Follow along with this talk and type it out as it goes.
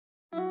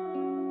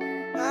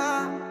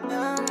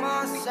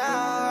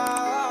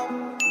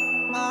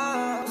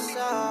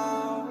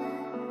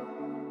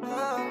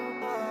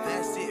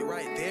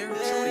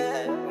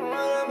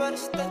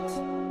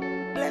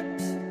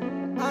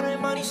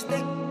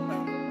stick.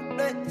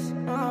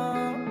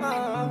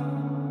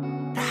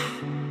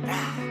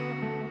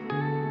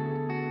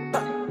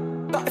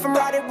 If I'm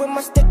riding with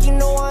my stick, you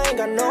know I ain't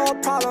got no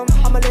problem.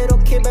 I'm a little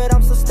kid, but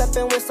I'm still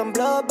stepping with some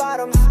blood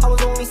bottoms. I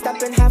was only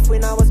stepping half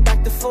when I was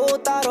back to full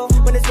throttle.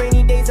 When it's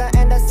rainy days, I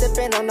end up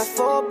sipping on a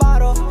full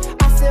bottle.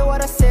 I said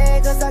what I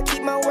said, cause I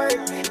keep my word.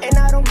 And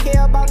I don't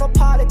care about no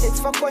politics,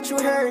 fuck what you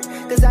heard.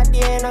 Cause at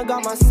the end, I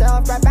got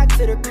myself right back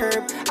to the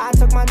curb. I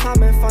took my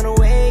time and found a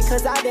way,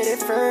 cause I did it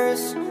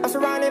first. I'm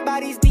surrounded by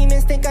these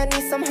demons, think I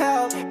need some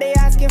help. They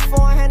asking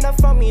for a hand up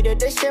from me to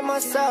dish it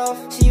myself.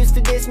 She used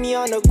to diss me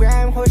on the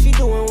gram, hope she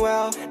doing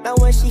well. Now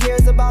when she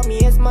hears about me,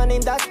 it's my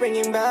name that's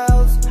ringing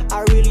bells.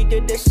 I really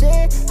did this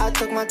shit, I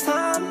took my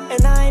time.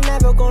 And I ain't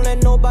never gonna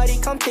let nobody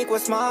come take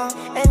what's mine.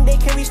 And they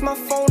can reach my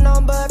phone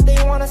number if they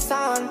wanna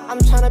sign. I'm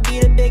tryna be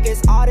the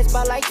biggest artist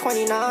by like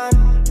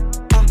 29.